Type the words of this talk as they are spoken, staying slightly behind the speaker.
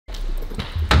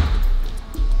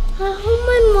I hope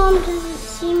my mom doesn't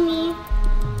see me.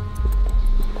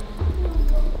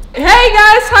 Hey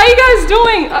guys, how you guys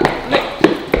doing?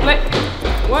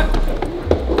 What?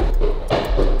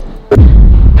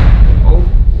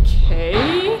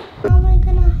 Okay. How am I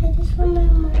gonna hide this from my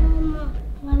mama?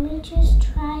 Let me just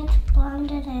try to blend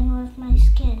it in with my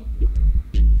skin.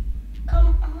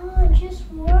 Come on, just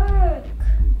work.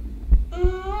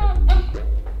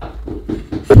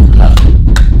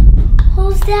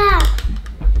 Who's that?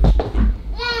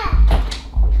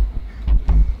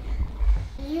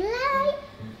 Eli?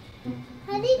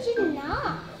 How did you know?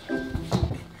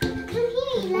 Come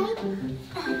here, Eli.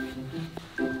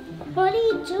 What are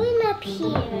you doing up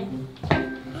here?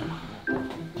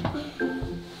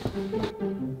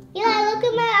 Eli, look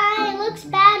at my eye. It looks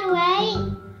bad, right?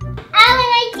 I went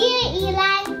right here,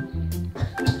 Eli.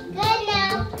 Good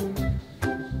now.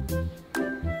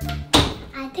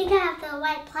 I think I have the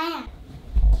right plan.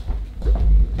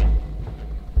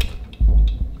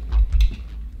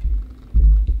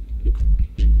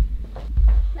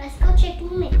 Let's go check the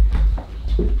mirror.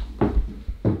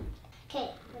 Okay,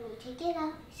 let me take it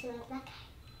out. See like that guy.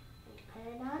 Put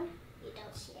it on. You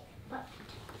don't see it.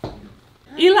 Perfect.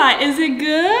 Eli, is it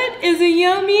good? Is it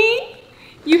yummy?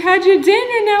 You had your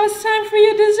dinner, now it's time for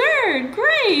your dessert.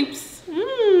 Grapes.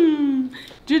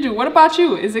 Juju, what about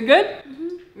you? Is it good?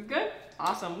 It's good?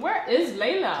 Awesome. Where is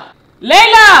Layla?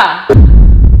 Layla!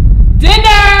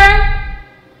 Dinner!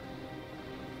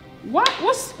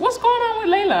 What's going on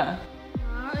with Layla?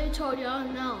 I already told y'all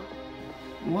no.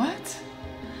 What?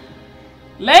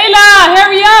 Layla,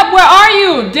 hurry up! Where are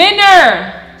you?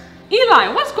 Dinner! Eli,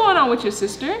 what's going on with your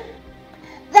sister?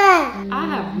 I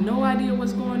have no idea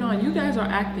what's going on. You guys are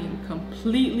acting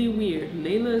completely weird.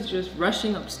 Layla is just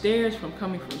rushing upstairs from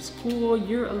coming from school.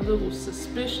 You're a little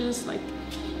suspicious, like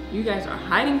you guys are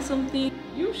hiding something.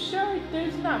 You sure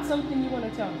there's not something you want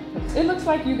to tell me? It looks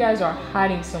like you guys are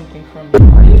hiding something from me.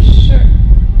 Are you sure?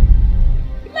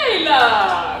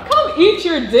 Layla, come eat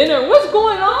your dinner. What's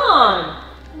going on?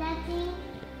 Nothing.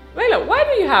 Layla, why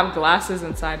do you have glasses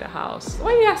inside the house?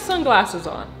 Why do you have sunglasses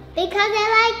on? Because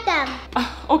I like them.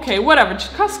 Okay, whatever.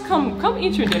 Just come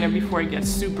eat your dinner before it gets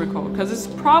super cold, because it's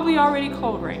probably already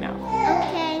cold right now.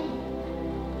 Okay.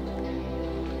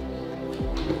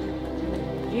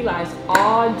 Eli's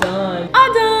all done.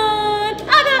 All done.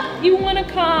 All done. You wanna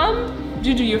come?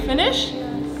 Juju, you're finished?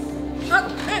 All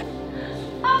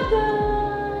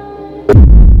done.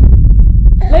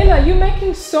 Layla, you're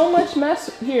making so much mess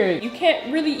here. You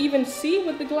can't really even see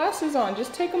with the glasses on.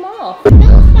 Just take them off. No,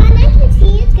 it's fine. I can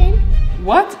see. It's good.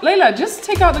 What? Layla, just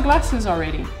take out the glasses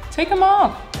already. Take them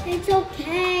off. It's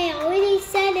okay. I already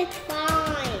said it's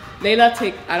fine. Layla,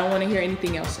 I don't want to hear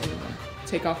anything else anymore.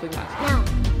 Take off the glasses. No.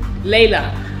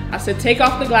 Layla, I said take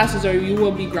off the glasses or you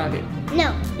will be grounded.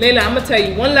 No. Layla, I'm gonna tell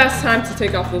you one last time to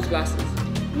take off those glasses.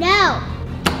 No.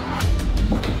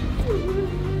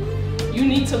 You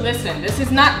need to listen. This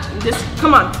is not,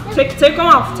 come on. Take them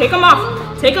off. Take them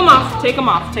off. Take them off. Take them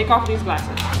off. Take off these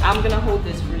glasses. I'm gonna hold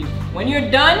this for you. When you're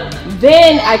done,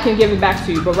 then I can give it back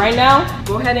to you. But right now,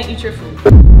 go ahead and eat your food.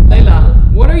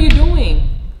 Layla, what are you doing?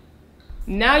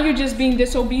 Now you're just being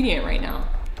disobedient right now.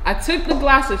 I took the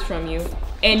glasses from you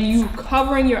and you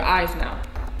covering your eyes now.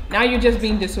 Now you're just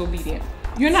being disobedient.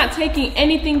 You're not taking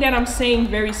anything that I'm saying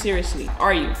very seriously,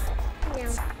 are you? No.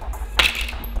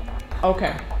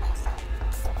 Okay.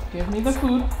 Give me the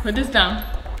food. Put this down.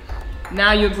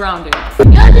 Now you're grounded.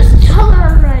 Y'all just told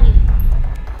her already.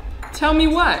 Tell me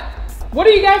what? What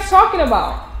are you guys talking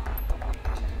about?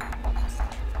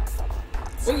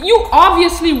 Well, you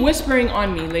obviously whispering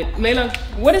on me, Layla.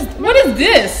 What is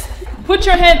this? Put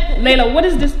your head, Layla. What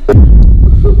is this?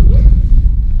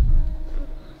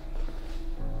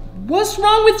 What's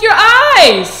wrong with your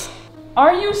eyes?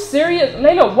 Are you serious,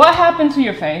 Layla? What happened to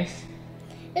your face?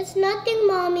 It's nothing,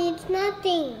 Mommy. It's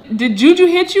nothing. Did Juju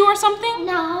hit you or something?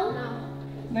 No.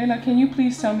 Layla, can you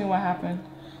please tell me what happened?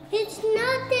 It's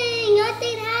nothing.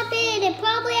 Nothing happened. It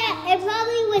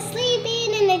probably was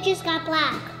sleeping and it just got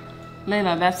black.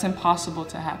 Layla, that's impossible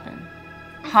to happen.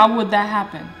 How would that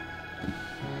happen?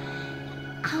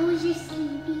 I was just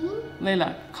sleeping.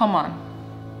 Layla, come on.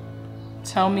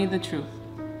 Tell me the truth.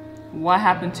 What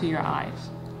happened to your eyes?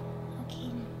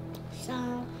 Okay. So,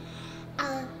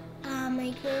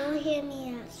 my girl hit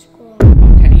me at school.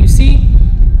 Okay, you see,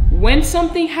 when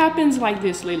something happens like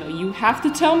this, Layla, you have to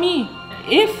tell me.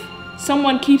 If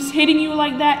someone keeps hitting you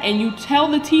like that and you tell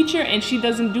the teacher and she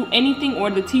doesn't do anything, or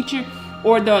the teacher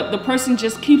or the person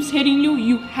just keeps hitting you,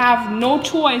 you have no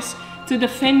choice to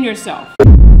defend yourself.